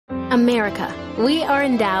America. We are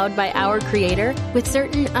endowed by our Creator with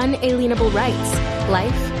certain unalienable rights: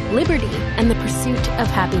 life, liberty, and the pursuit of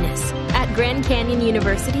happiness. At Grand Canyon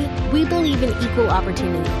University, we believe in equal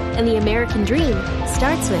opportunity, and the American dream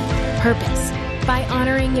starts with purpose. By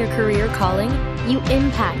honoring your career calling, you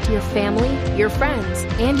impact your family, your friends,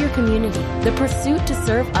 and your community. The pursuit to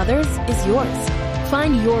serve others is yours.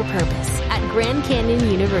 Find your purpose at Grand Canyon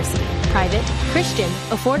University. Private, Christian,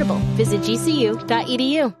 affordable. Visit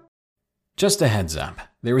gcu.edu. Just a heads up,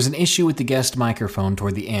 there was an issue with the guest microphone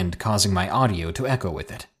toward the end causing my audio to echo with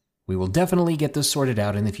it. We will definitely get this sorted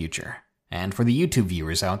out in the future. And for the YouTube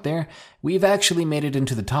viewers out there, we've actually made it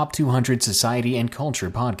into the top 200 society and culture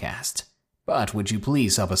podcasts. But would you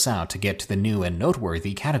please help us out to get to the new and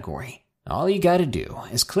noteworthy category? All you gotta do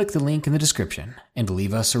is click the link in the description and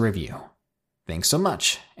leave us a review. Thanks so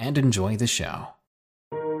much, and enjoy the show.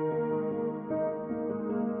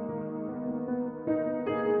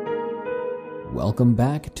 Welcome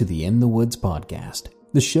back to the In the Woods podcast,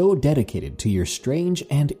 the show dedicated to your strange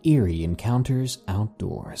and eerie encounters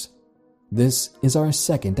outdoors. This is our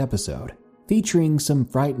second episode, featuring some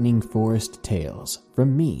frightening forest tales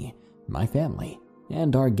from me, my family,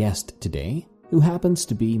 and our guest today, who happens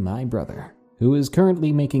to be my brother, who is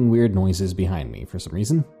currently making weird noises behind me for some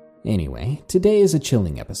reason. Anyway, today is a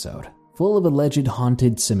chilling episode, full of alleged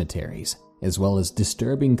haunted cemeteries, as well as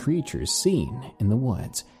disturbing creatures seen in the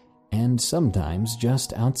woods, and sometimes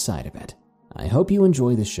just outside of it. I hope you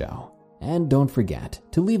enjoy the show, and don't forget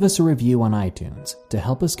to leave us a review on iTunes to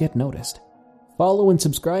help us get noticed. Follow and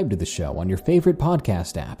subscribe to the show on your favorite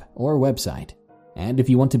podcast app or website. And if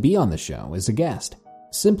you want to be on the show as a guest,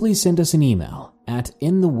 simply send us an email at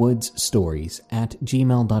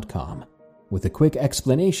inthewoodsstories@gmail.com with a quick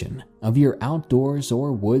explanation of your outdoors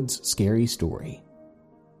or woods scary story.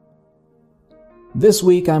 This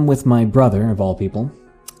week I'm with my brother, of all people.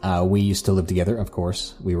 We used to live together, of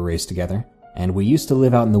course. We were raised together. And we used to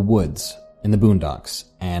live out in the woods, in the boondocks.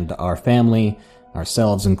 And our family,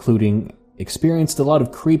 ourselves including, experienced a lot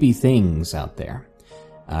of creepy things out there.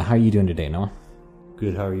 How are you doing today, Noah?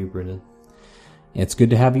 Good, how are you, Brendan? It's good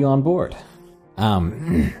to have you on board.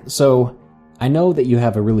 So, I know that you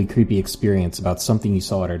have a really creepy experience about something you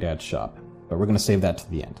saw at our dad's shop, but we're going to save that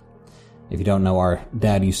to the end. If you don't know, our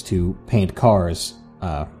dad used to paint cars,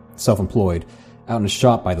 self-employed, out in a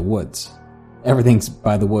shop by the woods. Everything's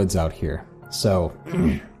by the woods out here. So,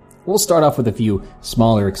 we'll start off with a few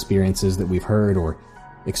smaller experiences that we've heard or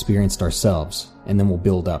experienced ourselves, and then we'll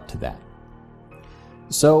build up to that.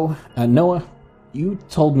 So, Noah, you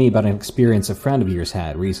told me about an experience a friend of yours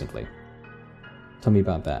had recently. Tell me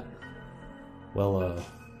about that. Well,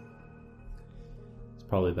 it's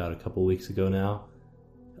probably about a couple weeks ago now.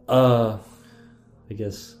 I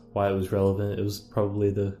guess why it was relevant, it was probably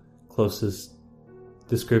the closest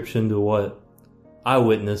description to what I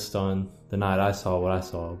witnessed on the night I saw what I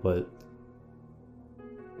saw, but...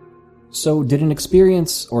 So, did an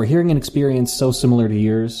experience, or hearing an experience so similar to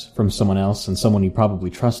yours from someone else, and someone you probably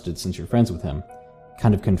trusted since you're friends with him,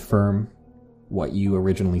 kind of confirm what you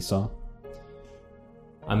originally saw?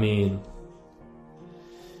 I mean,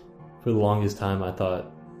 for the longest time I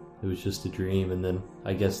thought it was just a dream, and then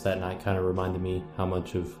I guess that night kind of reminded me how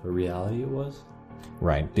much of a reality it was.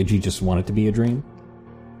 Right. Did you just want it to be a dream?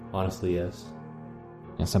 Honestly, yes.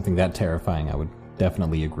 Yeah, something that terrifying, I would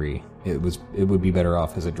definitely agree. It would be better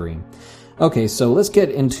off as a dream. Okay, so let's get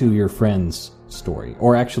into your friend's story,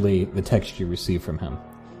 or actually the text you received from him.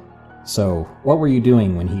 So, what were you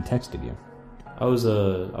doing when he texted you? I was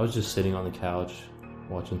just sitting on the couch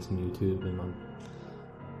watching some YouTube in my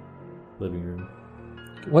living room.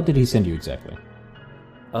 What did he send you exactly?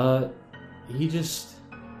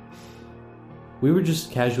 We were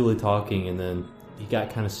just casually talking, and then he got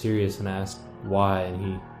kind of serious and asked why,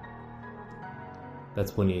 and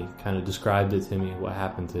that's when he kind of described it to me, what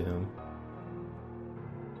happened to him.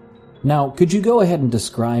 Now, could you go ahead and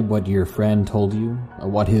describe what your friend told you, or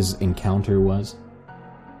what his encounter was?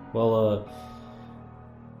 Well,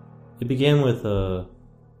 it began with him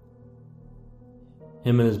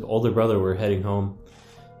and his older brother were heading home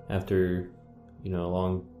after, a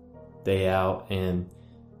long day out, and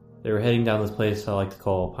they were heading down this place I like to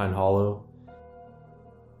call Pine Hollow.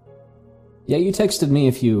 Yeah, you texted me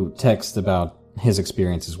a few texts about his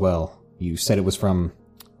experience as well. You said it was from,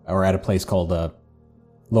 or at a place called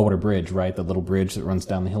Lowater Bridge, right? The little bridge that runs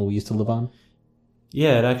down the hill we used to live on?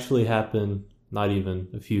 Yeah, it actually happened not even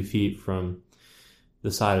a few feet from the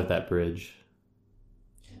side of that bridge.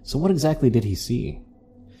 So what exactly did he see?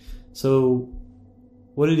 So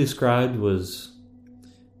what he described was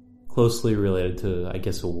closely related to, I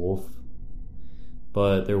guess, a wolf,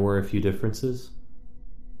 but there were a few differences.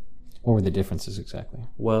 What were the differences exactly?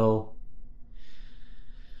 Well,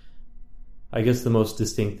 I guess the most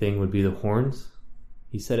distinct thing would be the horns.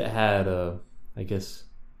 He said it had, I guess,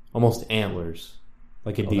 almost antlers,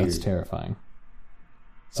 like a deer. That's terrifying.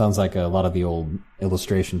 Sounds like a lot of the old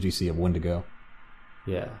illustrations you see of Wendigo.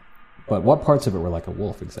 Yeah. But what parts of it were like a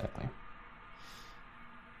wolf exactly?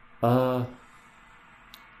 I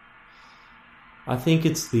think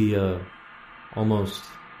it's the almost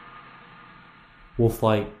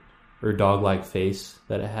wolf-like or dog-like face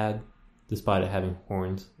that it had, despite it having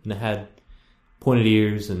horns. And it had pointed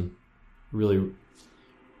ears and really,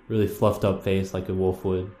 really fluffed up face like a wolf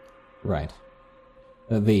would. Right.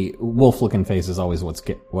 The wolf-looking face is always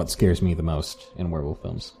what scares me the most in werewolf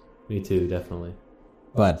films. Me too, definitely.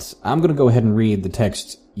 But I'm going to go ahead and read the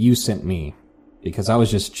text you sent me, because I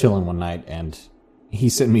was just chilling one night, and he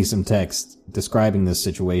sent me some text describing this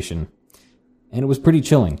situation, and it was pretty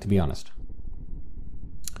chilling, to be honest.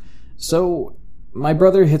 So, my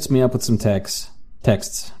brother hits me up with some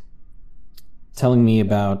texts, telling me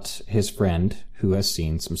about his friend who has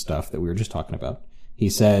seen some stuff that we were just talking about. He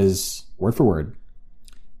says, word for word,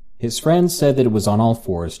 his friend said that it was on all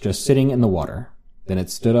fours, just sitting in the water. Then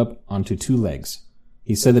it stood up onto two legs.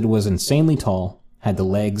 He said that it was insanely tall, had the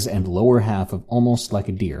legs and lower half of almost like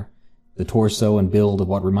a deer, the torso and build of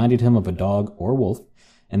what reminded him of a dog or wolf,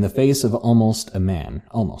 and the face of almost a man,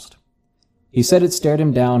 almost. He said it stared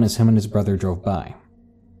him down as him and his brother drove by.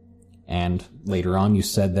 And later on you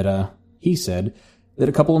said that, he said that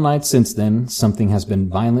a couple of nights since then, something has been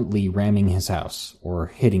violently ramming his house, or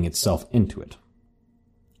hitting itself into it.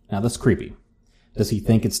 Now that's creepy. Does he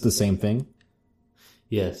think it's the same thing?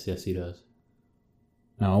 Yes, he does.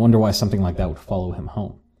 Now I wonder why something like that would follow him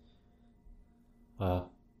home.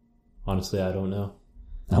 Honestly, I don't know.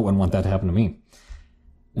 I wouldn't want that to happen to me.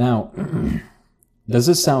 Now, does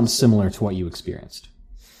this sound similar to what you experienced?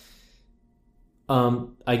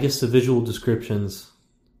 I guess the visual description's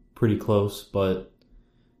pretty close, but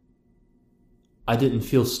I didn't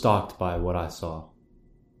feel stalked by what I saw.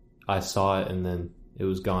 I saw it and then it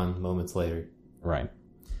was gone moments later. Right.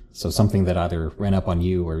 So something that either ran up on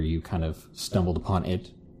you or you kind of stumbled upon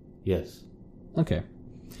it? Yes. Okay.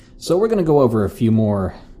 So we're going to go over a few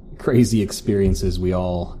more crazy experiences we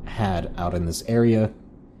all had out in this area.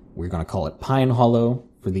 We're going to call it Pine Hollow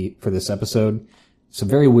for this episode. Some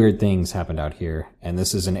very weird things happened out here, and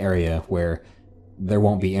this is an area where there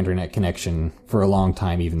won't be internet connection for a long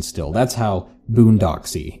time even still. That's how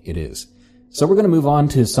boondocksy it is. So we're going to move on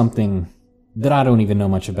to something that I don't even know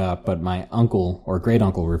much about, but my uncle or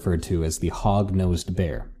great-uncle referred to as the hog-nosed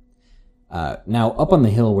bear. Now, up on the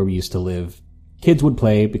hill where we used to live, kids would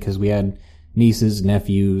play because we had nieces,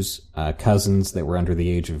 nephews, cousins that were under the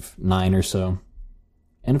age of 9 or so.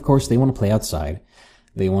 And of course, they want to play outside.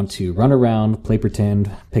 They want to run around, play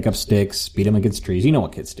pretend, pick up sticks, beat them against trees. You know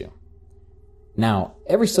what kids do. Now,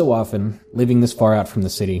 every so often, living this far out from the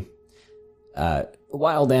city,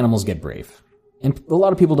 wild animals get brave. And a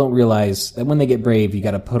lot of people don't realize that when they get brave, you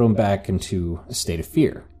gotta put them back into a state of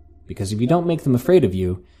fear. Because if you don't make them afraid of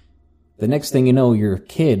you, the next thing you know, your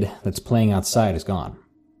kid that's playing outside is gone.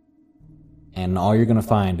 And all you're gonna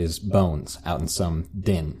find is bones out in some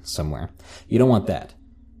den somewhere. You don't want that.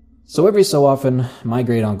 So every so often, my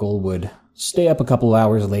great-uncle would stay up a couple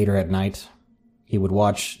hours later at night. He would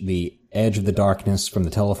watch the edge of the darkness from the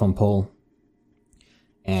telephone pole.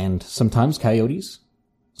 And sometimes coyotes,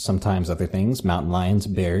 sometimes other things, mountain lions,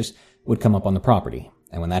 bears, would come up on the property.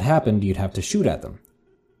 And when that happened, you'd have to shoot at them.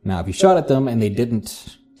 Now, if you shot at them and they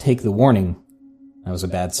didn't take the warning, that was a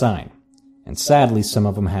bad sign. And sadly, some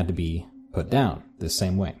of them had to be put down the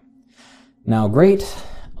same way. Now,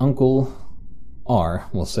 great-uncle R,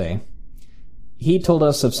 we'll say, he told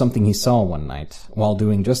us of something he saw one night while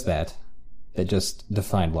doing just that just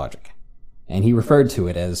defied logic. And he referred to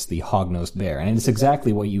it as the hog-nosed bear, and it's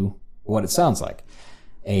exactly what it sounds like.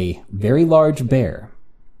 A very large bear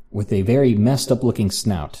with a very messed up looking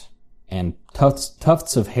snout and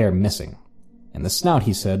tufts of hair missing. And the snout,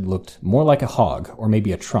 he said, looked more like a hog or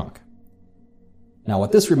maybe a trunk. Now,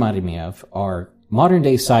 what this reminded me of are modern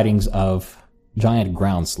day sightings of giant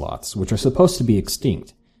ground sloths, which are supposed to be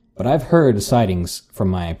extinct. But I've heard sightings from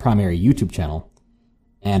my primary YouTube channel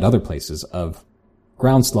and other places of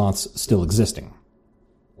ground sloths still existing.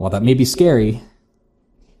 While that may be scary,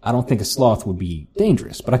 I don't think a sloth would be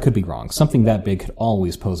dangerous, but I could be wrong. Something that big could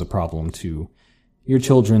always pose a problem to your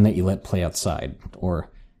children that you let play outside,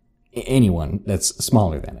 or anyone that's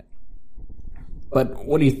smaller than it. But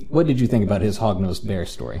what did you think about his hog-nosed bear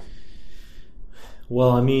story?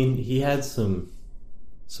 Well, I mean, he had some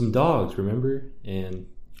dogs, remember? And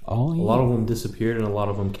a lot of them disappeared, and a lot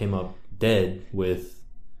of them came up dead with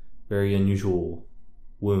very unusual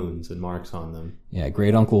wounds and marks on them. Yeah,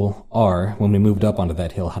 Great Uncle R, when we moved up onto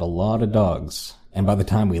that hill, had a lot of dogs. And by the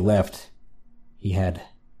time we left, he had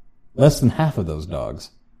less than half of those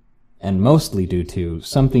dogs. And mostly due to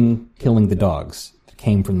something killing the dogs that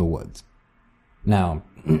came from the woods. Now,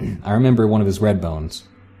 I remember one of his red bones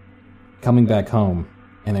coming back home,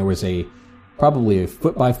 and there was probably a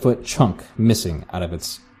foot-by-foot chunk missing out of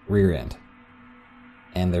its rear end.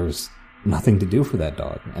 And there was nothing to do for that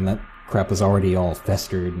dog. And that crap was already all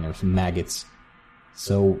festered, and there was maggots.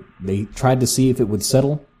 So they tried to see if it would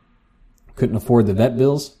settle. Couldn't afford the vet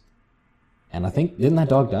bills. And I think, didn't that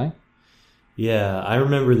dog die? Yeah, I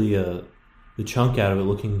remember the chunk out of it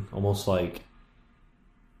looking almost like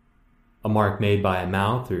a mark made by a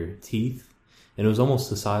mouth or teeth. And it was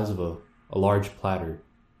almost the size of a large platter.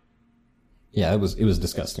 Yeah, it was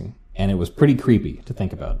disgusting. And it was pretty creepy to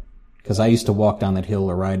think about. Because I used to walk down that hill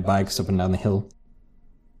or ride bikes up and down the hill.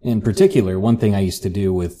 In particular, one thing I used to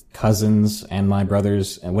do with cousins and my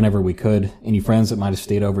brothers, and whenever we could, any friends that might have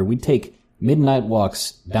stayed over, we'd take midnight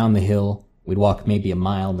walks down the hill. We'd walk maybe a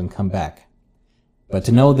mile, then come back. But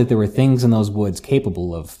to know that there were things in those woods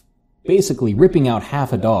capable of basically ripping out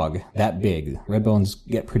half a dog that big, red bones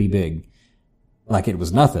get pretty big, like it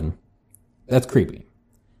was nothing, that's creepy.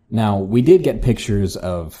 Now, we did get pictures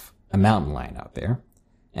of a mountain lion out there,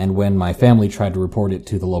 and when my family tried to report it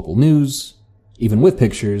to the local news, even with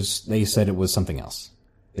pictures, they said it was something else.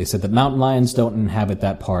 They said that mountain lions don't inhabit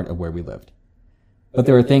that part of where we lived. But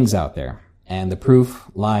there are things out there, and the proof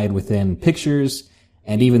lied within pictures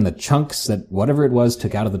and even the chunks that whatever it was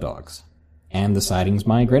took out of the dogs, and the sightings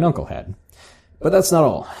my great-uncle had. But that's not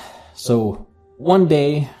all. So, one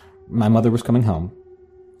day, my mother was coming home,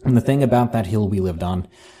 and the thing about that hill we lived on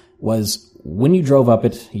was when you drove up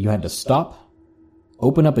it, you had to stop,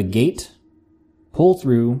 open up a gate, pull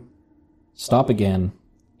through, stop again,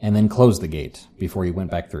 and then close the gate before you went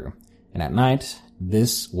back through. And at night,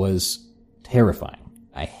 this was terrifying.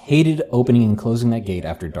 I hated opening and closing that gate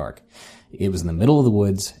after dark. It was in the middle of the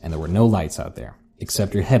woods, and there were no lights out there,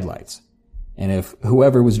 except your headlights. And if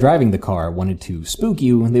whoever was driving the car wanted to spook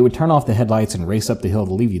you, they would turn off the headlights and race up the hill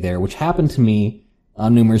to leave you there, which happened to me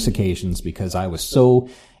on numerous occasions because I was so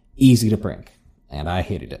easy to prank, and I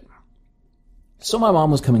hated it. So my mom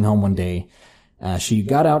was coming home one day. She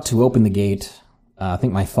got out to open the gate. I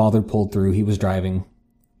think my father pulled through. He was driving.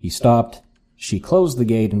 He stopped. She closed the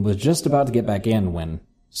gate and was just about to get back in when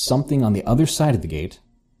something on the other side of the gate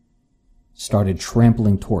started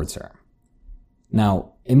trampling towards her.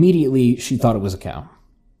 Now, immediately she thought it was a cow.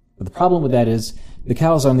 But the problem with that is the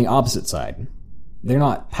cows are on the opposite side. They're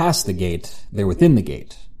not past the gate, they're within the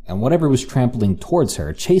gate. And whatever was trampling towards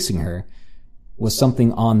her, chasing her, was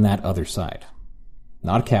something on that other side.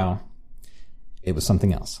 Not a cow. It was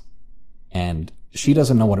something else. And she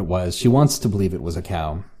doesn't know what it was. She wants to believe it was a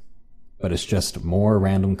cow. But it's just more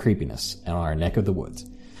random creepiness in our neck of the woods.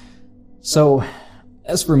 So,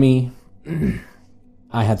 as for me,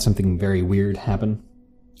 I had something very weird happen.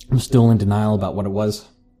 I'm still in denial about what it was.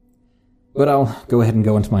 But I'll go ahead and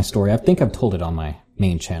go into my story. I think I've told it on my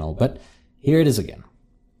main channel, but here it is again.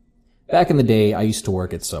 Back in the day, I used to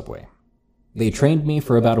work at Subway. They trained me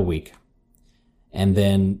for about a week, and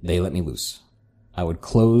then they let me loose. I would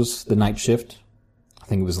close the night shift. I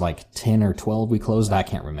think it was like 10 or 12 we closed, I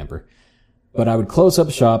can't remember. But I would close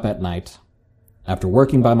up shop at night after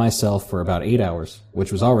working by myself for about 8 hours,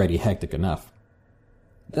 which was already hectic enough.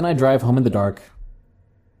 Then I'd drive home in the dark,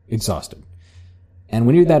 exhausted. And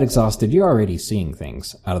when you're that exhausted, you're already seeing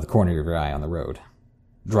things out of the corner of your eye on the road.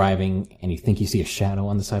 Driving, and you think you see a shadow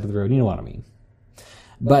on the side of the road, you know what I mean.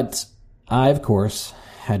 But I, of course,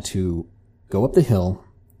 had to go up the hill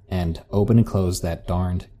and open and close that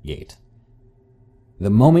darned gate. The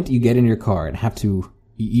moment you get in your car and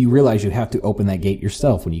you realize you have to open that gate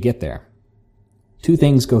yourself when you get there. Two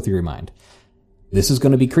things go through your mind. This is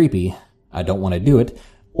going to be creepy. I don't want to do it.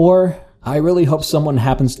 Or, I really hope someone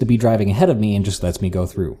happens to be driving ahead of me and just lets me go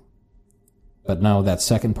through. But no, that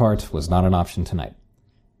second part was not an option tonight.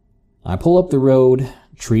 I pull up the road,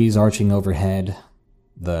 trees arching overhead,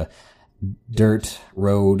 the dirt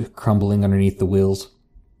road crumbling underneath the wheels.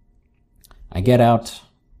 I get out.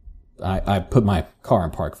 I put my car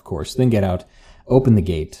in park, of course, then get out, open the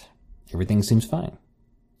gate. Everything seems fine.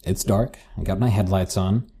 It's dark. I got my headlights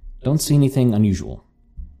on. Don't see anything unusual.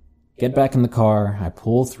 Get back in the car. I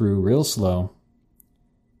pull through real slow.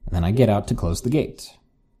 And then I get out to close the gate.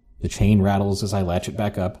 The chain rattles as I latch it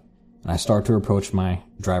back up, and I start to approach my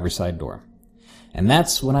driver's side door. And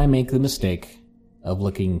that's when I make the mistake of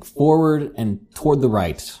looking forward and toward the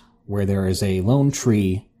right, where there is a lone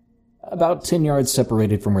tree about 10 yards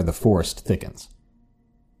separated from where the forest thickens.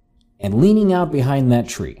 And leaning out behind that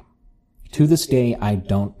tree, to this day, I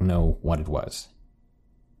don't know what it was.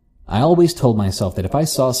 I always told myself that if I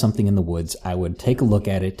saw something in the woods, I would take a look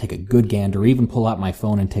at it, take a good gander, or even pull out my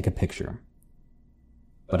phone and take a picture.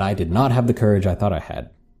 But I did not have the courage I thought I had.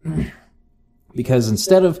 Because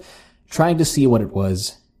instead of trying to see what it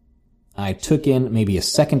was, I took in maybe a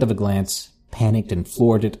second of a glance, panicked, and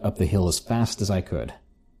floored it up the hill as fast as I could.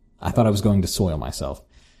 I thought I was going to soil myself.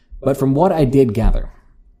 But from what I did gather,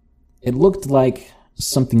 it looked like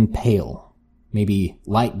something pale, maybe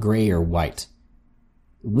light gray or white,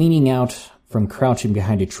 leaning out from crouching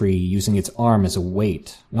behind a tree, using its arm as a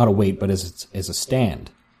weight, not a weight, but as a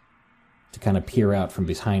stand, to kind of peer out from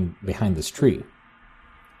behind this tree.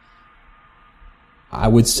 I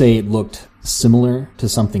would say it looked similar to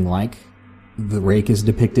something like the rake is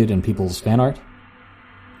depicted in people's fan art,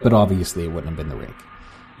 but obviously it wouldn't have been the rake.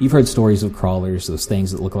 You've heard stories of crawlers, those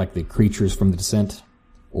things that look like the creatures from The Descent,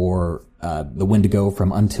 or the Wendigo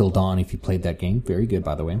from Until Dawn, if you played that game. Very good,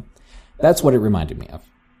 by the way. That's what it reminded me of.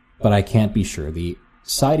 But I can't be sure. The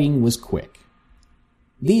sighting was quick.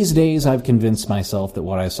 These days, I've convinced myself that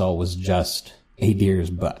what I saw was just a deer's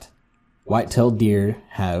butt. White-tailed deer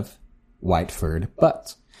have white-furred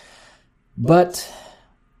butts. But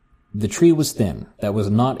the tree was thin. That was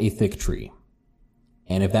not a thick tree.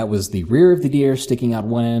 And if that was the rear of the deer sticking out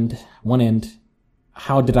one end,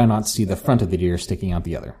 how did I not see the front of the deer sticking out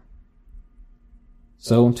the other?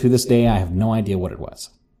 So, to this day, I have no idea what it was.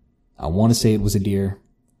 I want to say it was a deer,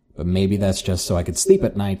 but maybe that's just so I could sleep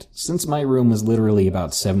at night, since my room was literally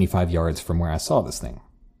about 75 yards from where I saw this thing.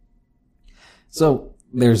 So,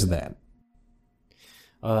 there's that.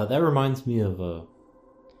 That reminds me of a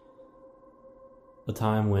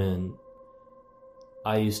time when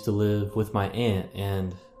I used to live with my aunt,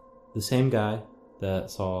 and the same guy that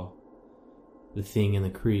saw the thing in the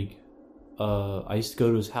creek, I used to go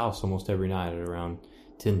to his house almost every night at around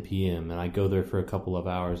 10 p.m. and I'd go there for a couple of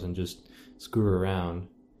hours and just screw around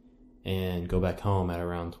and go back home at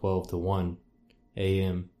around 12 to 1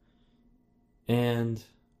 a.m. And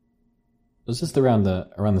was this around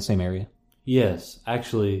the same area? Yes,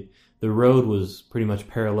 actually, the road was pretty much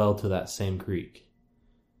parallel to that same creek.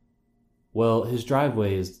 Well, his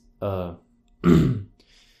driveway is,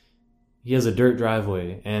 he has a dirt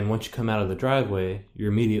driveway, and once you come out of the driveway,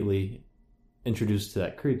 you're immediately introduced to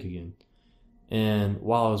that creek again. And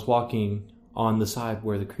while I was walking on the side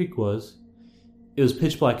where the creek was, it was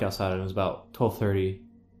pitch black outside, and it was about 12:30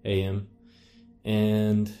 a.m.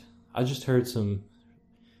 And I just heard some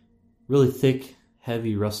really thick,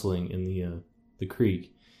 heavy rustling in the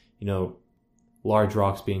creek. You know, large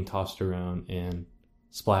rocks being tossed around and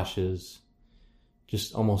splashes,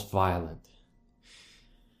 just almost violent.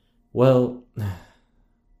 Well,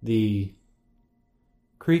 the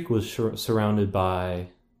creek was surrounded by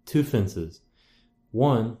two fences.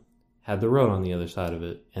 One had the road on the other side of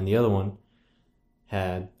it, and the other one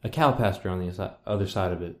had a cow pasture on the other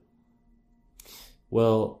side of it.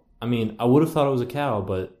 Well, I mean, I would have thought it was a cow,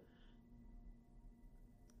 but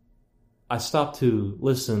I stopped to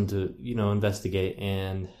listen to, investigate,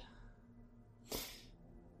 and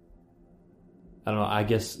I don't know, I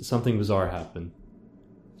guess something bizarre happened.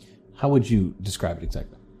 How would you describe it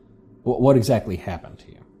exactly? What exactly happened to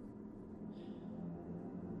you?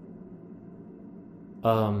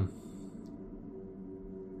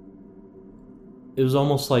 It was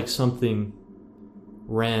almost like something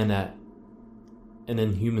ran at an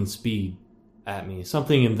inhuman speed at me.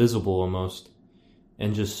 Something invisible almost.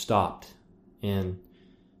 And just stopped. And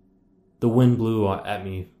the wind blew at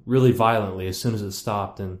me really violently as soon as it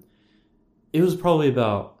stopped. And it was probably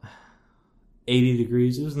about 80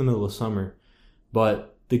 degrees. It was in the middle of summer.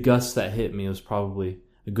 But the gusts that hit me was probably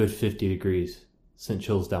a good 50 degrees. Sent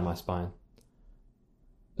chills down my spine.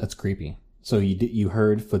 That's creepy. So you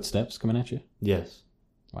heard footsteps coming at you? Yes.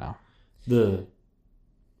 Wow. The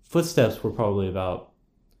footsteps were probably about...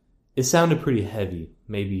 It sounded pretty heavy.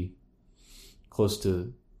 Maybe close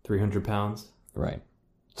to 300 pounds. Right.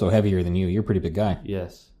 So heavier than you. You're a pretty big guy.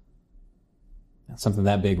 Yes. Something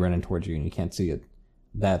that big running towards you and you can't see it.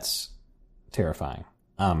 That's terrifying.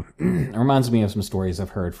 It reminds me of some stories I've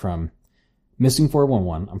heard from Missing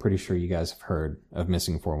 411. I'm pretty sure you guys have heard of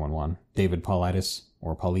Missing 411. David Paulides,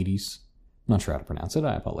 or Paulides. Not sure how to pronounce it.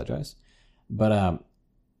 I apologize. But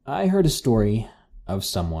I heard a story of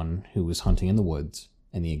someone who was hunting in the woods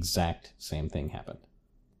and the exact same thing happened.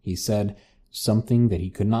 He said something that he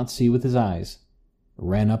could not see with his eyes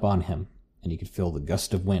ran up on him, and he could feel the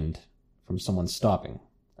gust of wind from someone stopping,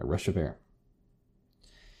 a rush of air.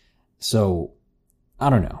 So, I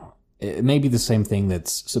don't know. It may be the same thing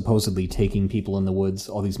that's supposedly taking people in the woods,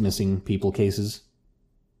 all these missing people cases.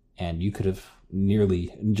 and you could have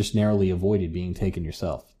narrowly avoided being taken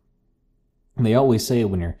yourself. And they always say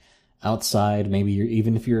when you're outside, maybe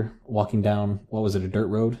even if you're walking down, a dirt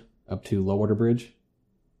road up to Low Water Bridge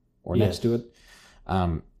or next to it,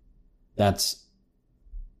 that's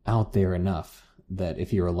out there enough that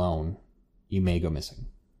if you're alone, you may go missing.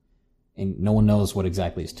 And no one knows what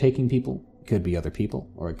exactly is taking people. It could be other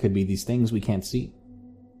people, or it could be these things we can't see.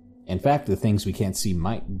 In fact, the things we can't see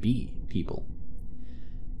might be people.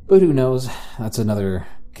 But who knows? That's another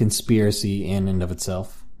conspiracy in and of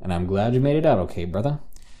itself. And I'm glad you made it out okay, brother.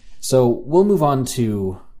 So we'll move on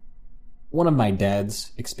to one of my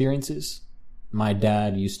dad's experiences. My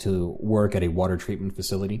dad used to work at a water treatment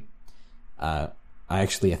facility. I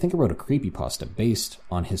think I wrote a creepypasta based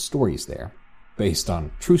on his stories there, based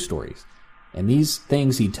on true stories. And these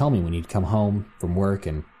things he'd tell me when he'd come home from work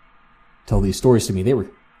and tell these stories to me, they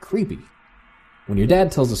were creepy. When your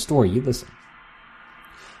dad tells a story, you listen.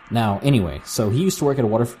 Now, anyway, so he used to work at a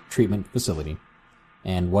water treatment facility,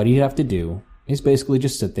 and what he'd have to do is basically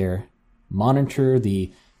just sit there, monitor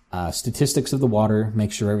the statistics of the water,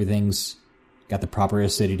 make sure everything's got the proper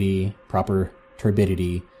acidity, proper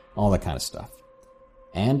turbidity, all that kind of stuff.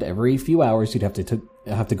 And every few hours, he'd have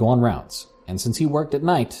to go on rounds. And since he worked at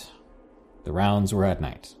night, the rounds were at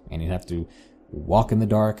night, and he'd have to walk in the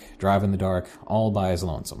dark, drive in the dark, all by his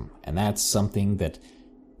lonesome. And that's something that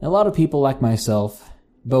a lot of people like myself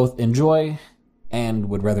both enjoy and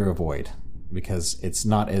would rather avoid, because it's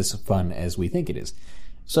not as fun as we think it is.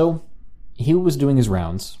 So he was doing his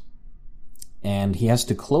rounds, and he has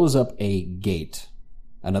to close up a gate,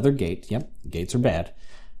 another gate, gates are bad,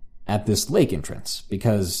 at this lake entrance,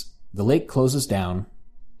 because the lake closes down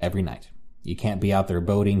every night. You can't be out there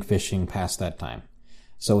boating, fishing past that time.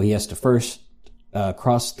 So he has to first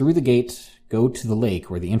cross through the gate, go to the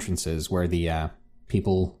lake where the entrance is, where the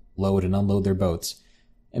people load and unload their boats,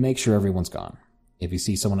 and make sure everyone's gone. If you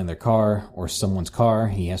see someone in their car or someone's car,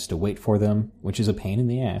 he has to wait for them, which is a pain in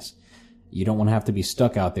the ass. You don't want to have to be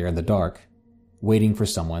stuck out there in the dark waiting for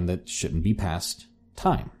someone that shouldn't be past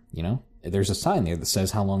time, you know? There's a sign there that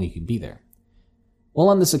says how long you can be there. Well,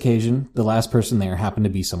 on this occasion, the last person there happened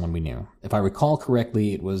to be someone we knew. If I recall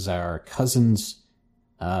correctly, it was our cousin's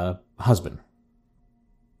husband.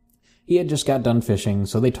 He had just got done fishing,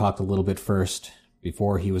 so they talked a little bit first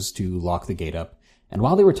before he was to lock the gate up. And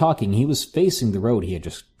while they were talking, he was facing the road he had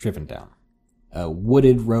just driven down. A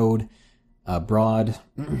wooded road, broad,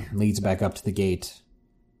 leads back up to the gate.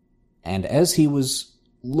 And as he was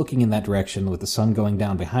looking in that direction with the sun going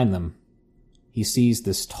down behind them, he sees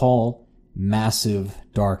this tall, massive,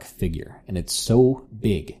 dark figure. And it's so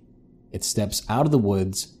big, it steps out of the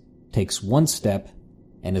woods, takes one step,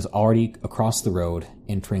 and is already across the road,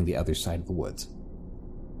 entering the other side of the woods.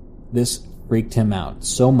 This freaked him out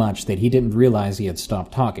so much that he didn't realize he had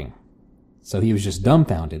stopped talking. So he was just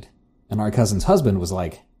dumbfounded, and our cousin's husband was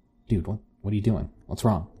like, "Dude, what are you doing? What's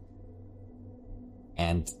wrong?"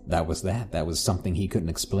 And that was that. That was something he couldn't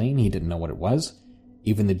explain. He didn't know what it was.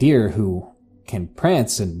 Even the deer, who can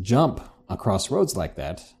prance and jump across roads like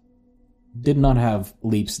that, did not have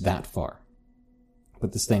leaps that far.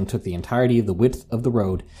 But this thing took the entirety of the width of the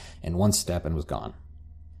road in one step and was gone.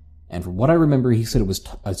 And from what I remember, he said it was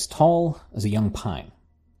as tall as a young pine.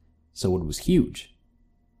 So it was huge.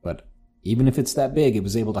 But even if it's that big, it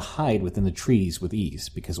was able to hide within the trees with ease,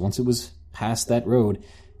 because once it was past that road,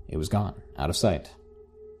 it was gone, out of sight.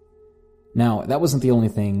 Now, that wasn't the only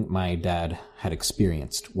thing my dad had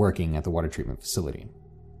experienced working at the water treatment facility.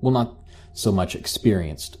 Well, not so much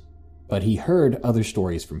experienced, but he heard other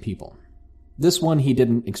stories from people. This one he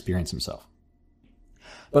didn't experience himself.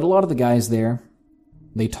 But a lot of the guys there,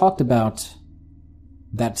 they talked about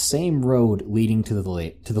that same road leading to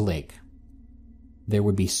the lake. There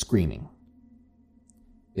would be screaming.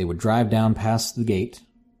 They would drive down past the gate.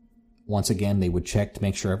 Once again, they would check to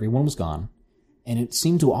make sure everyone was gone. And it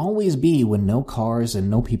seemed to always be when no cars and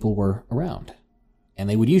no people were around. And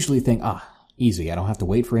they would usually think, easy, I don't have to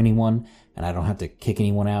wait for anyone, and I don't have to kick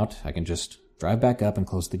anyone out. I can just drive back up and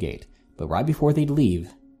close the gate. But right before they'd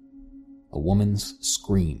leave, a woman's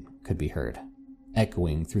scream could be heard,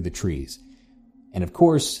 echoing through the trees. And of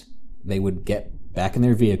course, they would get back in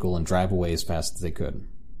their vehicle and drive away as fast as they could.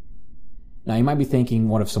 Now, you might be thinking,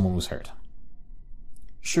 what if someone was hurt?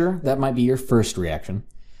 Sure, that might be your first reaction.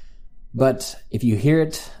 But if you hear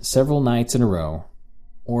it several nights in a row,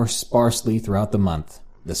 or sparsely throughout the month,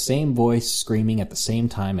 the same voice screaming at the same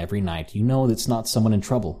time every night, you know it's not someone in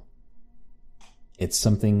trouble. It's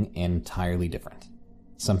something entirely different.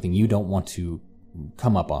 Something you don't want to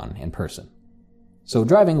come up on in person. So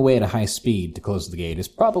driving away at a high speed to close the gate is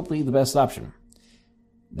probably the best option.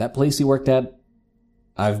 That place he worked at,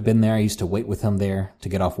 I've been there. I used to wait with him there to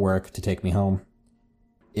get off work to take me home.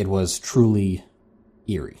 It was truly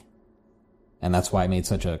eerie. And that's why I made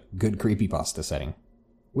such a good creepypasta setting.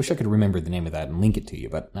 Wish I could remember the name of that and link it to you,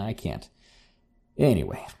 but I can't.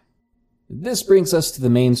 Anyway, this brings us to the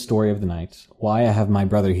main story of the night, why I have my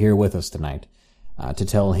brother here with us tonight, to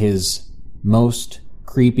tell his most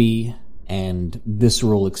creepy and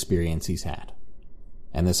visceral experience he's had.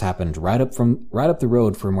 And this happened right up the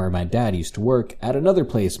road from where my dad used to work, at another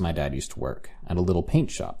place my dad used to work, at a little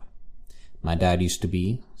paint shop. My dad used to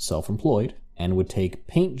be self-employed and would take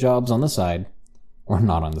paint jobs on the side, or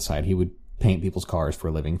not on the side, he would paint people's cars for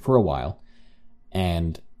a living for a while,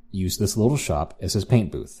 and use this little shop as his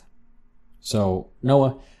paint booth. So,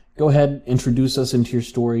 Noah, go ahead, introduce us into your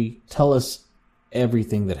story, tell us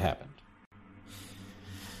everything that happened.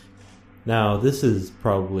 Now, this is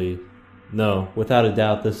probably, no, without a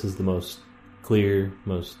doubt, this is the most clear,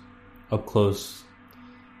 most up-close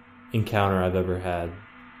encounter I've ever had.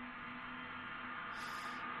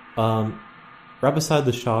 Right beside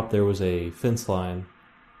the shop, there was a fence line,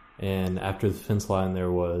 and after the fence line,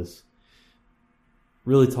 there was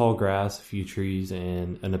really tall grass, a few trees,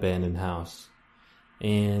 and an abandoned house.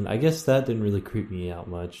 And I guess that didn't really creep me out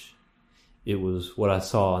much. It was what I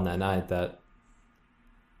saw on that night that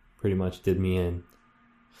pretty much did me in.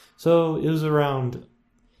 So it was around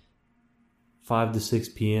 5 to 6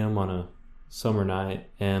 p.m. on a summer night,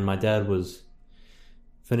 and my dad was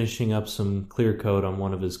finishing up some clear coat on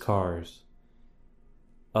one of his cars.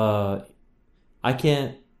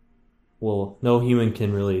 No human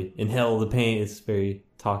can really inhale the paint. It's very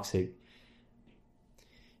toxic.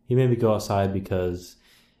 He made me go outside because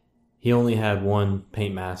he only had one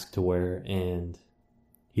paint mask to wear, and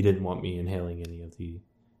he didn't want me inhaling any of the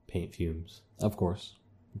paint fumes. Of course.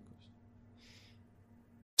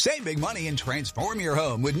 Save big money and transform your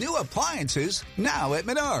home with new appliances now at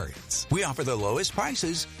Menards. We offer the lowest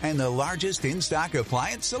prices and the largest in-stock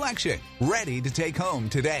appliance selection. Ready to take home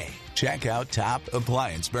today. Check out top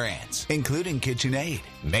appliance brands, including KitchenAid,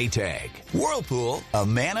 Maytag, Whirlpool,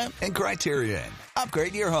 Amana, and Criterion.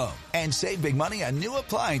 Upgrade your home and save big money on new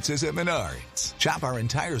appliances at Menards. Shop our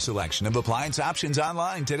entire selection of appliance options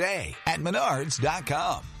online today at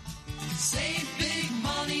Menards.com. Save big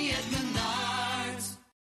money at Menards.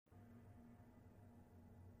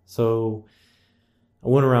 So I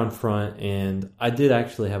went around front, and I did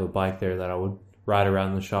actually have a bike there that I would ride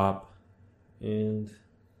around the shop. And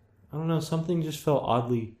I don't know, something just felt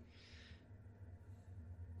oddly...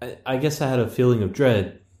 I guess I had a feeling of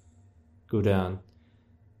dread go down.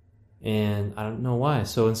 And I don't know why.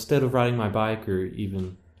 So instead of riding my bike or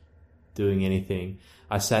even doing anything,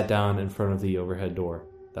 I sat down in front of the overhead door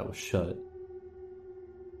that was shut.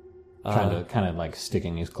 Kind of like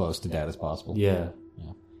sticking as close to Dad as possible. Yeah.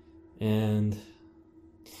 And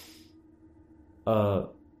the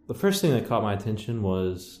first thing that caught my attention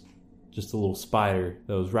was just a little spider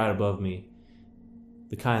that was right above me.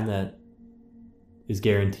 The kind that is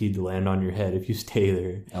guaranteed to land on your head if you stay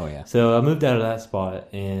there. Oh, yeah. So I moved out of that spot,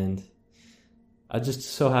 and I just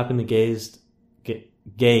so happened to gaze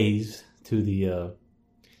to the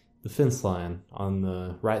fence line on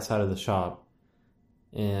the right side of the shop,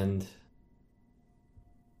 and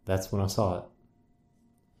that's when I saw it.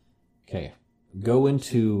 Okay, go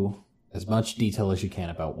into as much detail as you can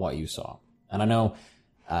about what you saw. And I know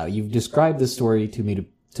you've described this story to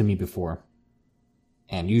me before,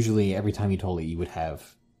 and usually every time you told it, you would have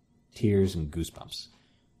tears and goosebumps.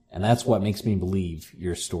 And that's what makes me believe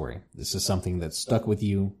your story. This is something that stuck with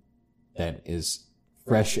you, that is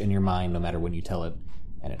fresh in your mind no matter when you tell it,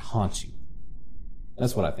 and it haunts you.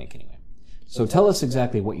 That's what I think anyway. So tell us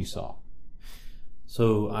exactly what you saw.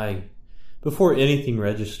 So before anything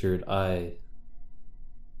registered, I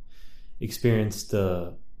experienced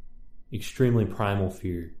extremely primal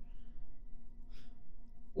fear.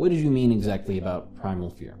 What did you mean exactly about primal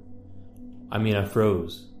fear? I mean, I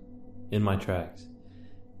froze in my tracks.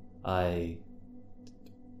 My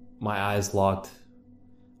eyes locked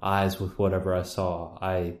eyes with whatever I saw.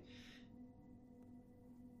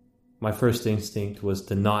 My first instinct was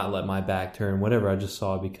to not let my back turn whatever I just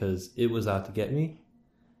saw because it was out to get me.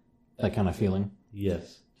 That kind of feeling?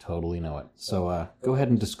 Yes. Totally know it. So go ahead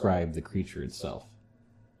and describe the creature itself.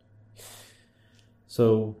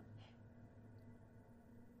 So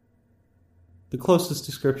the closest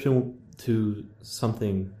description to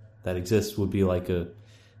something that exists would be like a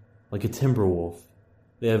timber wolf.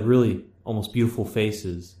 They have really almost beautiful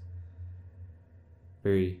faces.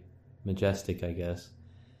 Very majestic, I guess.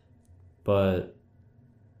 But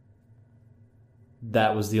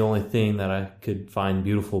that was the only thing that I could find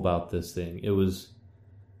beautiful about this thing. It was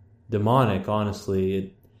demonic, honestly.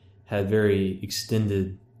 It had very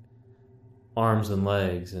extended arms and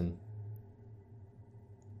legs, and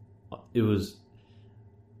it was,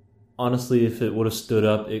 honestly, if it would have stood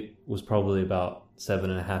up, it was probably about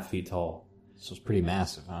 7.5 feet tall. So it's pretty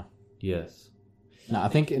massive, huh? Yes. Now, I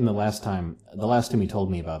think in the last time you told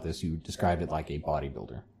me about this, you described it like a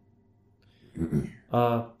bodybuilder.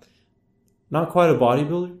 Not quite a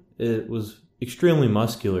bodybuilder. It was extremely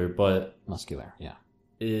muscular, but Muscular, yeah.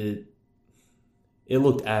 it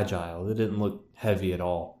looked agile. It didn't look heavy at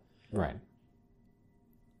all. Right.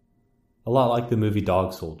 A lot like the movie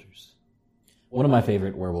Dog Soldiers. One of my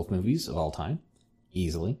favorite werewolf movies of all time,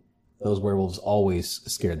 easily. Those werewolves always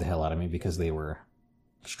scared the hell out of me because they were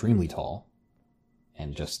extremely tall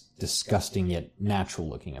and just disgusting yet natural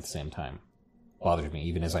looking at the same time. Bothers me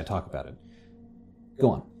even as I talk about it. Go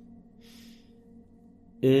on.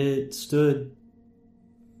 It stood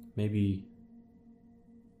maybe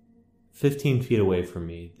 15 feet away from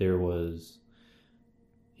me. He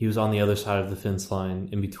was on the other side of the fence line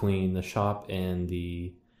in between the shop and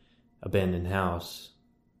the abandoned house.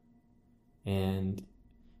 And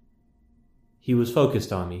he was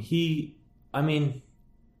focused on me. He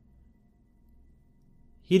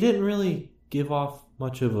didn't really give off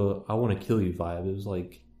much of a I want to kill you vibe. It was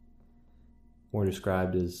like more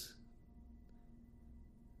described as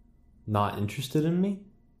not interested in me.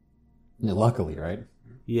 Yeah, luckily, right?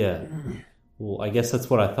 Yeah. Well, I guess that's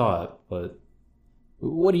what I thought, but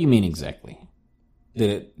What do you mean exactly?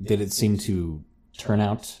 Did it seem to turn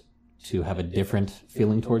out to have a different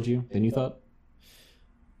feeling towards you than you thought?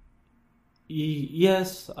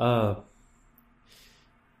 yes.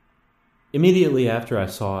 Immediately after I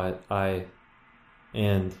saw it,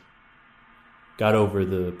 and got over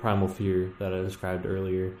the primal fear that I described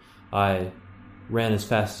earlier. I ran as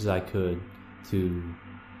fast as I could to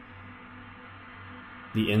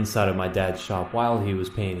the inside of my dad's shop while he was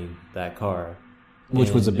painting that car.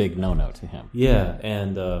 Which was a big no-no to him. Yeah,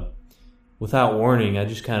 and without warning, I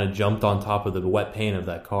just kind of jumped on top of the wet paint of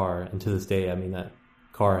that car. And to this day, that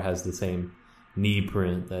car has the same knee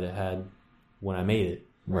print that it had when I made it.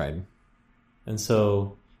 Right. And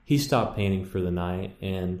so he stopped painting for the night,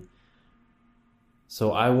 and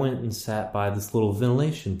so I went and sat by this little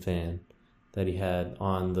ventilation fan that he had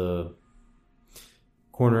on the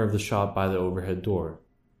corner of the shop by the overhead door.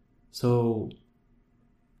 So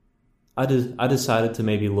I decided to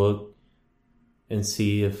maybe look and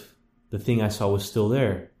see if the thing I saw was still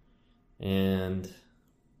there. And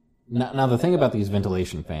Now the thing about these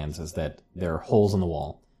ventilation fans is that there are holes in the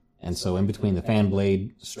wall, and so in between the fan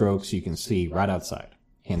blade strokes you can see right outside,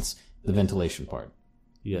 hence the ventilation part.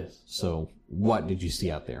 yes. So what did you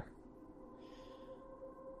see out there?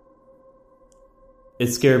 It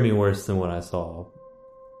scared me worse than what I saw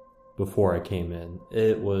before I came in.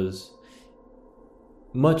 It was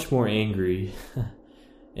much more angry.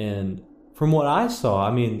 And from what I saw,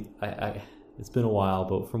 I it's been a while,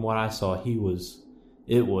 but from what I saw, it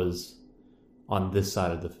was on this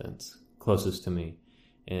side of the fence, closest to me.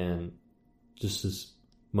 And just this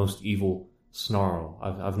most evil snarl.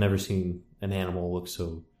 I've never seen an animal look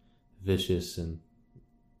so vicious and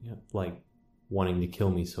like wanting to kill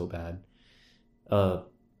me so bad.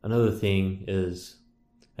 Another thing is,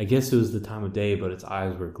 I guess it was the time of day, but its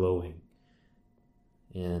eyes were glowing.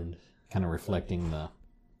 And Kind of reflecting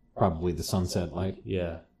probably the sunset light.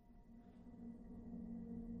 yeah,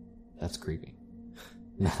 That's creepy.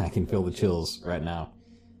 I can feel the chills right now.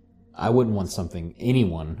 I wouldn't want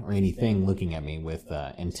anyone or anything looking at me with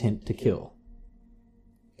intent to kill.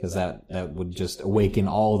 Because that would just awaken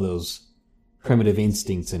all those primitive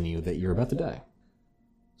instincts in you that you're about to die.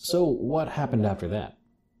 So what happened after that?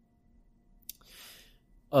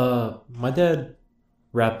 my dad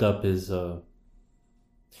wrapped up his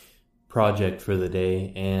project for the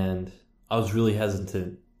day, and I was really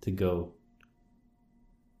hesitant to go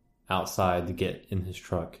outside to get in his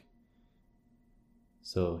truck.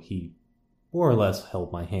 So he more or less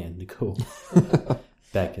held my hand to go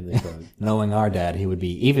back in the truck. Knowing our dad, he would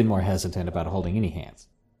be even more hesitant about holding any hands.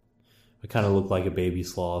 I kind of looked like a baby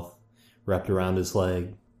sloth wrapped around his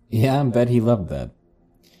leg. Yeah, I bet he loved that.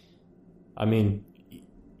 I mean,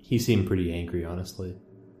 he seemed pretty angry, honestly.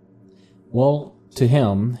 Well, to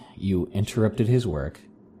him, you interrupted his work,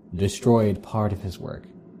 destroyed part of his work,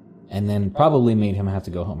 and then probably made him have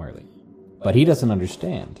to go home early. But he doesn't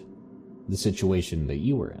understand the situation that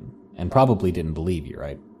you were in, and probably didn't believe you,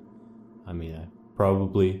 right? I mean, I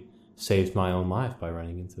probably saved my own life by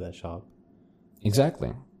running into that shop.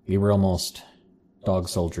 Exactly. You were almost Dog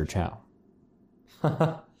Soldier Chow.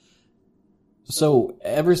 So,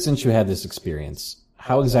 ever since you had this experience,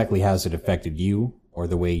 how exactly has it affected you or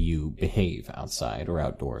the way you behave outside or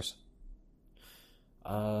outdoors?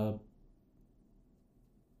 A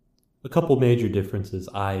couple major differences.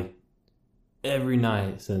 Every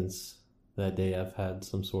night since that day, I've had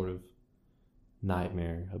some sort of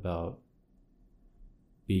nightmare about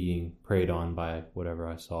being preyed on by whatever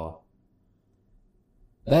I saw.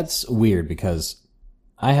 That's weird because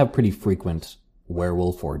I have pretty frequent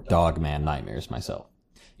werewolf or dogman nightmares myself.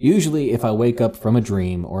 Usually, if I wake up from a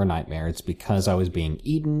dream or a nightmare, it's because I was being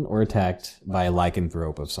eaten or attacked by a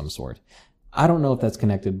lycanthrope of some sort. I don't know if that's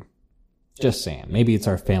connected. Just saying. Maybe it's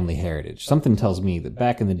our family heritage. Something tells me that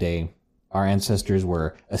back in the day, our ancestors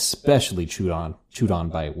were especially chewed on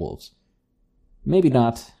by wolves. Maybe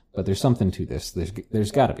not, but there's something to this.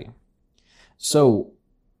 There's gotta be. So,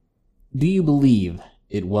 do you believe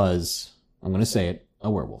it was, I'm gonna say it, a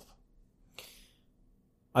werewolf?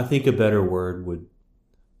 I think a better word would,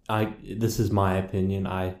 this is my opinion,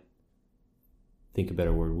 I think a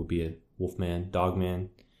better word would be a wolfman, dogman,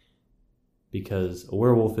 because a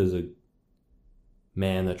werewolf is a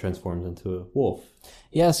man that transforms into a wolf.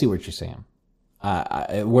 Yeah, I see what you're saying.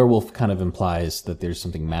 Werewolf kind of implies that there's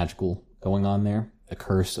something magical going on there, a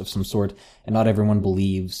curse of some sort, and not everyone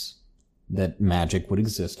believes that magic would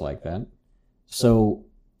exist like that. So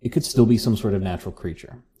it could still be some sort of natural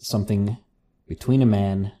creature, something between a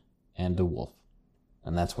man and a wolf.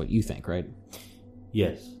 And that's what you think, right?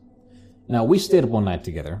 Yes. Now, we stayed up one night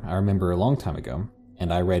together, I remember a long time ago,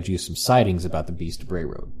 and I read you some sightings about the Beast of Bray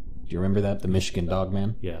Road. Do you remember that? The Michigan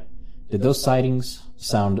Dogman? Yeah. Did those sightings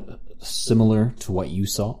sound similar to what you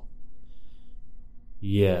saw?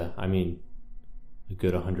 Yeah, I mean, a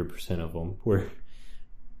good 100% of them were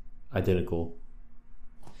identical.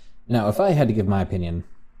 Now, if I had to give my opinion,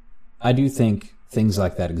 I do think things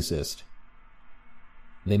like that exist.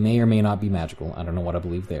 They may or may not be magical. I don't know what I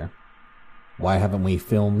believe there. Why haven't we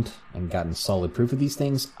filmed and gotten solid proof of these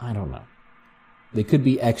things? I don't know. They could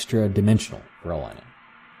be extra dimensional, for all I know.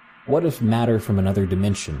 What if matter from another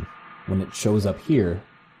dimension, when it shows up here,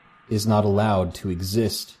 is not allowed to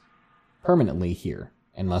exist permanently here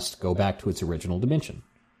and must go back to its original dimension?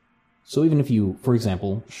 So even if you, for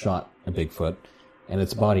example, shot a Bigfoot and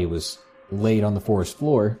its body was laid on the forest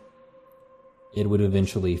floor, it would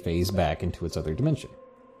eventually phase back into its other dimension.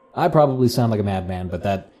 I probably sound like a madman, but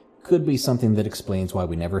that could be something that explains why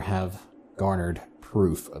we never have garnered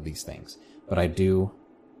proof of these things. But I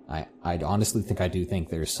honestly think I do think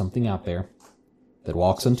there's something out there that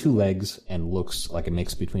walks on two legs and looks like a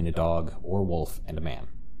mix between a dog or wolf and a man.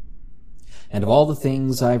 And of all the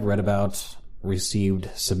things I've read about, received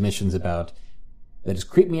submissions about, that has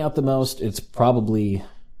creeped me out the most, it's probably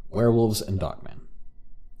werewolves and dogmen.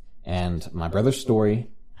 And my brother's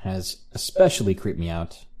story has especially creeped me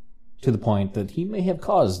out to the point that he may have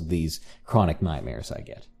caused these chronic nightmares I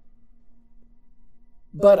get.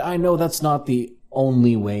 But I know that's not the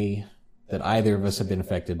only way that either of us have been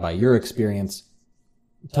affected by your experience.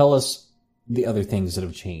 Tell us the other things that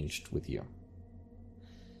have changed with you.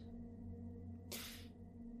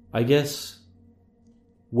 I guess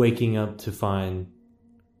waking up to find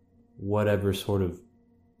whatever sort of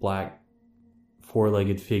black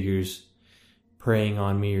four-legged figures preying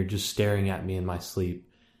on me or just staring at me in my sleep.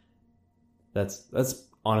 That's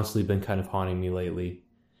honestly been kind of haunting me lately,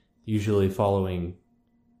 usually following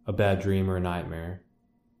a bad dream or a nightmare.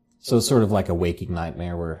 So it's sort of like a waking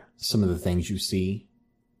nightmare where some of the things you see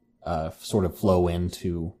sort of flow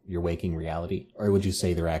into your waking reality? Or would you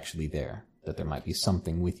say they're actually there? That there might be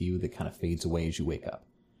something with you that kind of fades away as you wake up?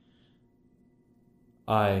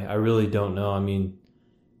 I really don't know. I mean,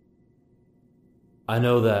 I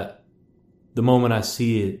know that the moment I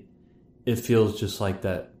see it, it feels just like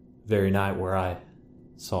that very night where I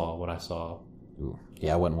saw what I saw. Ooh,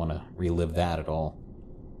 yeah, I wouldn't want to relive that at all.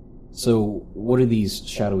 So, what do these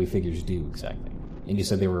shadowy figures do exactly? And you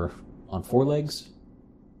said they were on four legs?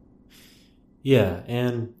 Yeah,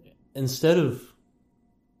 and instead of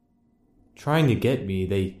trying to get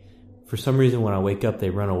me, for some reason when I wake up, they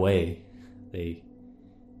run away. They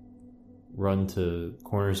run to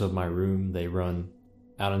corners of my room. They run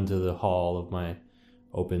out into the hall of my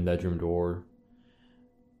open bedroom door.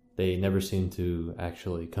 They never seem to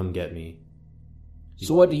actually come get me.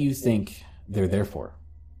 So what do you think they're there for?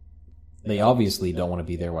 They obviously don't want to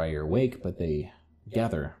be there while you're awake, but they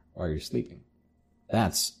gather while you're sleeping.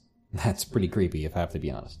 That's pretty creepy, if I have to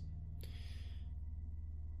be honest.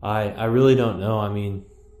 I really don't know. I mean,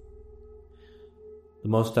 the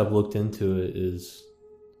most I've looked into it is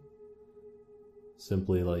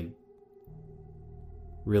simply like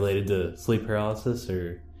related to sleep paralysis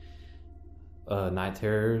or night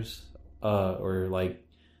terrors, or like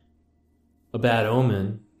a bad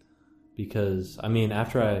omen because, I mean,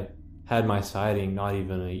 after I had my sighting, not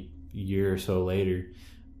even a year or so later,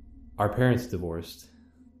 our parents divorced.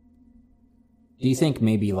 Do you think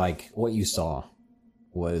maybe like what you saw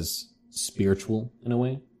was spiritual in a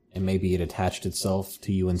way? And maybe it attached itself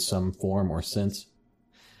to you in some form or sense?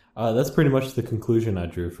 That's pretty much the conclusion I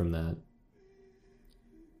drew from that.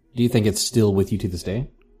 Do you think it's still with you to this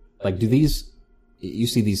day? Like, you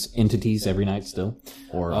see these entities every night still?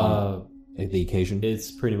 Or on the occasion?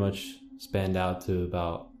 It's pretty much spanned out to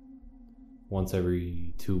about once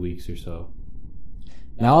every 2 weeks or so.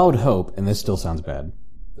 Now, I would hope, and this still sounds bad,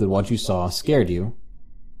 that what you saw scared you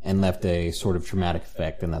and left a sort of traumatic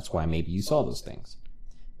effect, and that's why maybe you saw those things.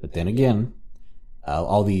 But then again, a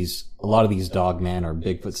lot of these Dogman or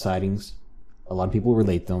Bigfoot sightings, a lot of people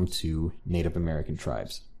relate them to Native American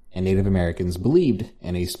tribes. And Native Americans believed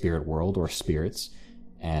in a spirit world or spirits,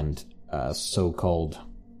 and so-called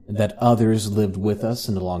that others lived with us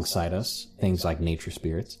and alongside us, things like nature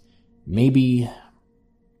spirits. Maybe,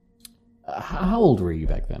 how old were you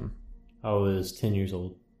back then? I was 10 years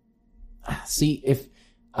old. See, if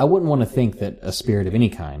I wouldn't want to think that a spirit of any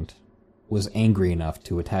kind was angry enough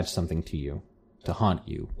to attach something to you, to haunt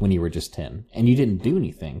you when you were just 10, and you didn't do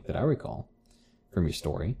anything that I recall from your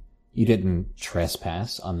story. You didn't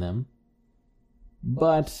trespass on them.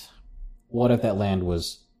 But what if that land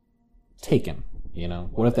was taken? You know,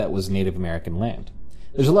 what if that was Native American land?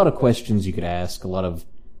 There's a lot of questions you could ask, a lot of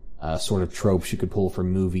sort of tropes you could pull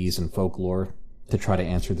from movies and folklore to try to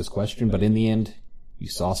answer this question, but in the end, you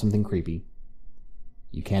saw something creepy.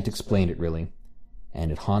 You can't explain it really,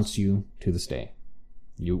 and it haunts you to this day.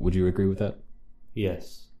 Would you agree with that?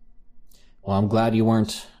 Yes. Well, I'm glad you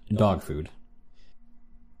weren't dog food.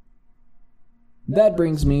 That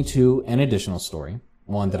brings me to an additional story,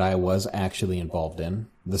 one that I was actually involved in,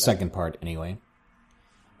 the second part anyway.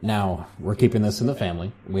 Now, we're keeping this in the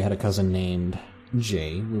family. We had a cousin named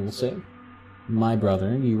Jay, we will say. My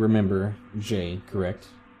brother, you remember Jay, correct?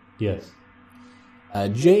 Yes.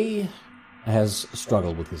 Jay has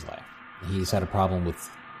struggled with his life. He's had a problem with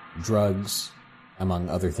drugs, among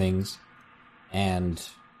other things, and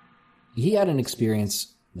he had an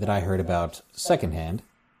experience that I heard about secondhand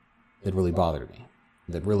that really bothered me,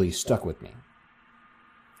 that really stuck with me.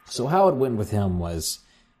 So how it went with him was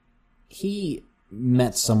he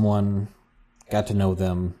met someone, got to know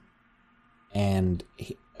them, and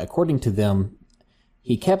according to them,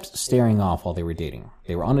 he kept staring off while they were dating.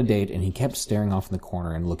 They were on a date, and he kept staring off in the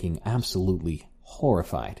corner and looking absolutely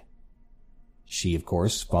horrified. She, of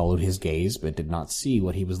course, followed his gaze, but did not see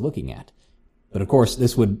what he was looking at. But, of course,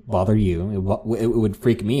 this would bother you. It would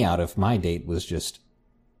freak me out if my date was just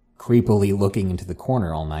creepily looking into the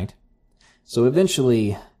corner all night. So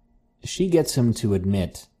eventually, she gets him to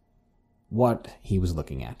admit what he was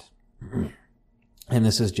looking at. And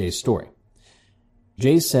this is Jay's story.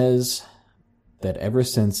 Jay says that ever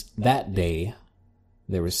since that day,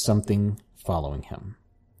 there was something following him,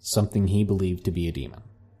 something he believed to be a demon.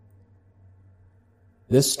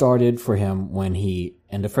 This started for him when he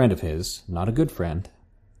and a friend of his, not a good friend,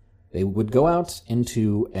 they would go out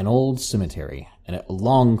into an old cemetery, a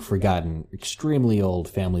long forgotten, extremely old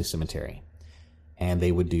family cemetery, and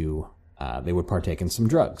they would partake in some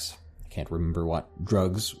drugs. I can't remember what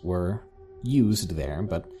drugs were used there,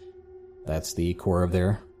 but that's the core of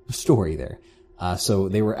their story there. So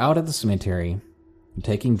they were out at the cemetery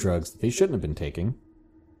taking drugs that they shouldn't have been taking.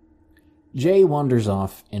 Jay wanders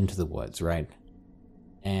off into the woods, right?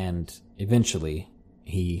 And eventually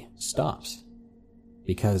he stops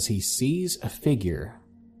because he sees a figure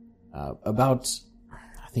about,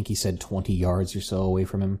 I think he said 20 yards or so away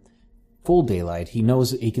from him. Full daylight. He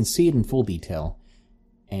knows he can see it in full detail,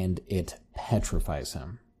 and it petrifies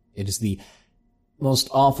him. It is the most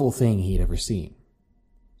awful thing he had ever seen.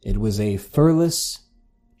 It was a furless,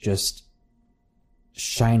 just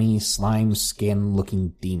shiny slime skin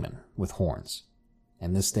looking demon with horns.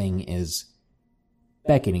 And this thing is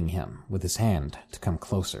beckoning him with his hand to come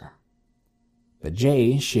closer. But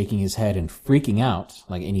Jay, shaking his head and freaking out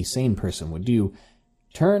like any sane person would do,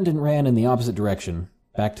 turned and ran in the opposite direction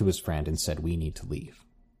back to his friend and said, "We need to leave."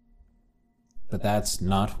 But that's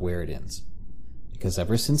not where it ends. Because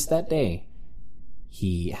ever since that day,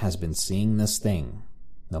 he has been seeing this thing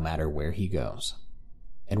no matter where he goes.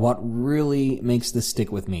 And what really makes this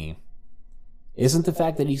stick with me isn't the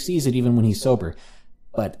fact that he sees it even when he's sober,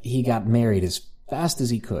 but he got married as fast as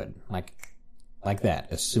he could, like that,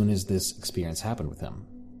 as soon as this experience happened with him.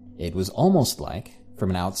 It was almost like, from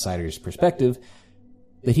an outsider's perspective,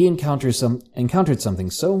 that he encountered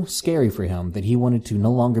something so scary for him that he wanted to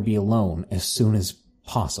no longer be alone as soon as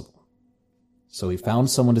possible. So he found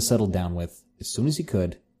someone to settle down with as soon as he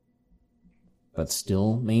could, but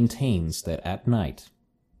still maintains that at night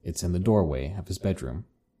it's in the doorway of his bedroom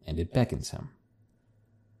and it beckons him.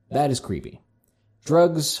 That is creepy.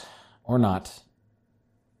 Drugs or not,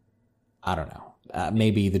 I don't know.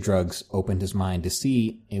 Maybe the drugs opened his mind to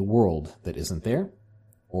see a world that isn't there,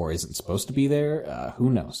 or isn't supposed to be there. Who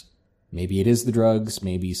knows? Maybe it is the drugs,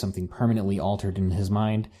 maybe something permanently altered in his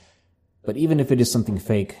mind. But even if it is something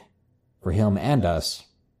fake for him and us,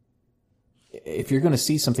 if you're going to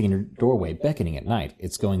see something in your doorway beckoning at night,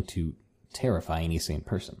 it's going to terrify any sane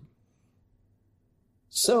person.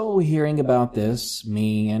 So, hearing about this,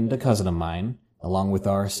 me and a cousin of mine, along with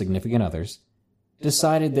our significant others,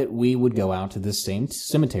 decided that we would go out to this same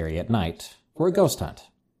cemetery at night for a ghost hunt,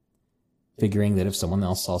 figuring that if someone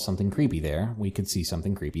else saw something creepy there, we could see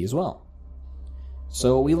something creepy as well.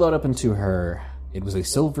 So we load up into it was a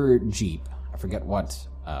silver Jeep. I forget what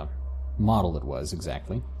model it was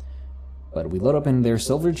exactly, but we load up in their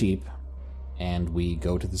silver Jeep and we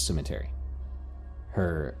go to the cemetery.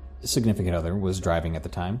 Her significant other was driving at the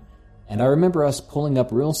time, and I remember us pulling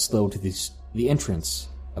up real slow to the entrance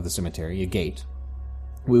of the cemetery, a gate.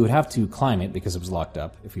 We would have to climb it because it was locked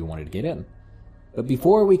up if we wanted to get in. But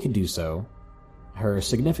before we could do so, her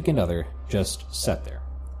significant other just sat there.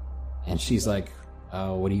 And she's like,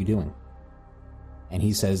 what are you doing? And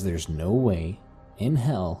he says there's no way in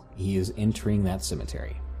hell he is entering that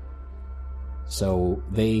cemetery. So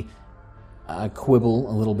they quibble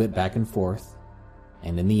a little bit back and forth,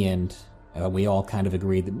 and in the end, we all kind of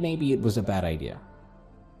agreed that maybe it was a bad idea.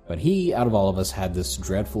 But he, out of all of us, had this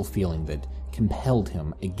dreadful feeling that compelled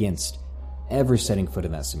him against ever setting foot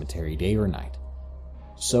in that cemetery, day or night.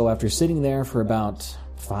 So after sitting there for about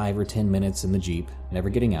 5 or 10 minutes in the Jeep, never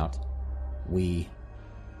getting out, we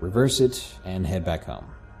reverse it and head back home.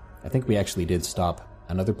 I think we actually did stop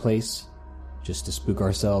another place just to spook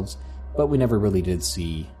ourselves, but we never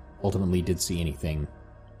really ultimately did see anything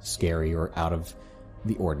scary or out of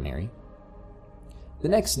the ordinary. The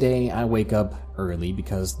next day, I wake up early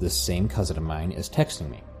because this same cousin of mine is texting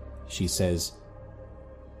me. She says,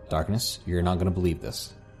 "Darkness, you're not going to believe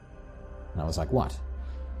this." And I was like, "What?"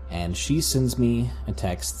 And she sends me a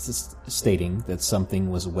text stating that something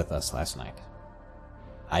was with us last night.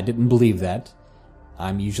 I didn't believe that.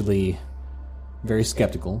 I'm usually very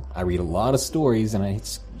skeptical. I read a lot of stories and I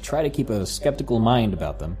try to keep a skeptical mind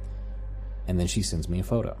about them. And then she sends me a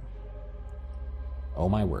photo. Oh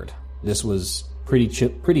my word. This was pretty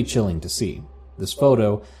chilling to see. This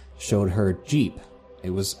photo showed her Jeep. I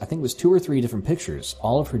think it was 2 or 3 different pictures,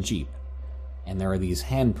 all of her Jeep. And there are these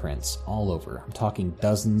handprints all over. I'm talking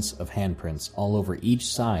dozens of handprints all over each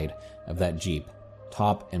side of that Jeep.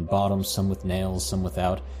 Top and bottom, some with nails, some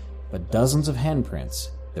without, but dozens of handprints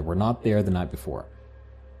that were not there the night before.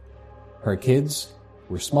 Her kids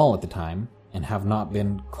were small at the time and have not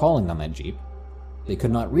been crawling on that Jeep. They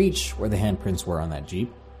could not reach where the handprints were on that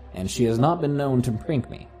Jeep, and she has not been known to prank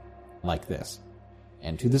me like this.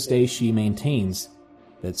 And to this day, she maintains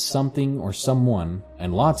that something or someone,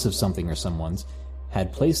 and lots of something or someones,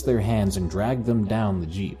 had placed their hands and dragged them down the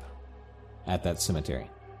Jeep at that cemetery.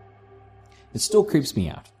 It still creeps me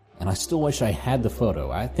out, and I still wish I had the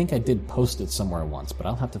photo. I think I did post it somewhere once, but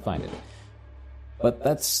I'll have to find it. But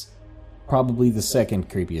that's probably the second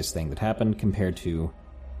creepiest thing that happened compared to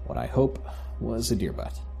what I hope was a deer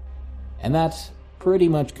butt. And that pretty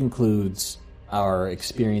much concludes our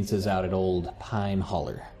experiences out at old Pine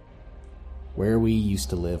Holler, where we used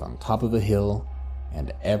to live on top of a hill,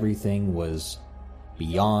 and everything was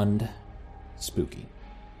beyond spooky.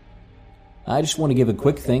 I just want to give a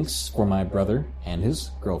quick thanks for my brother and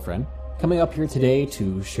his girlfriend coming up here today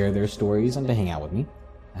to share their stories and to hang out with me.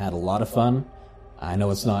 I had a lot of fun. I know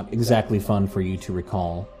it's not exactly fun for you to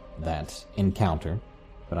recall that encounter,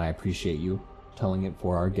 but I appreciate you telling it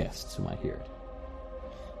for our guests who might hear it.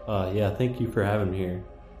 Yeah, thank you for having me here.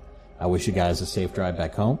 I wish you guys a safe drive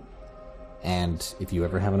back home. And if you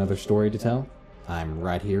ever have another story to tell, I'm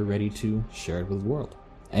right here ready to share it with the world.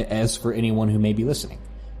 As for anyone who may be listening,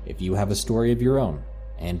 if you have a story of your own,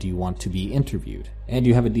 and you want to be interviewed, and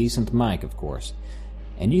you have a decent mic, of course,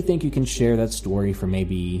 and you think you can share that story for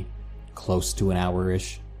maybe close to an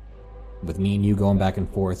hour-ish, with me and you going back and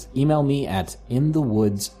forth, email me at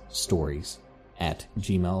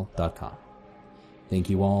inthewoodsstories@gmail.com. Thank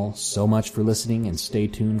you all so much for listening, and stay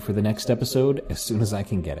tuned for the next episode as soon as I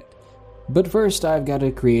can get it. But first, I've got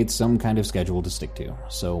to create some kind of schedule to stick to,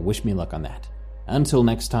 so wish me luck on that. Until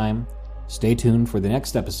next time, stay tuned for the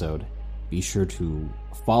next episode. Be sure to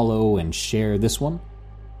follow and share this one.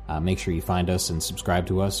 Make sure you find us and subscribe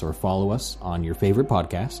to us or follow us on your favorite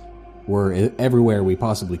podcast. We're everywhere we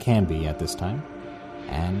possibly can be at this time.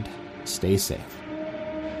 And stay safe.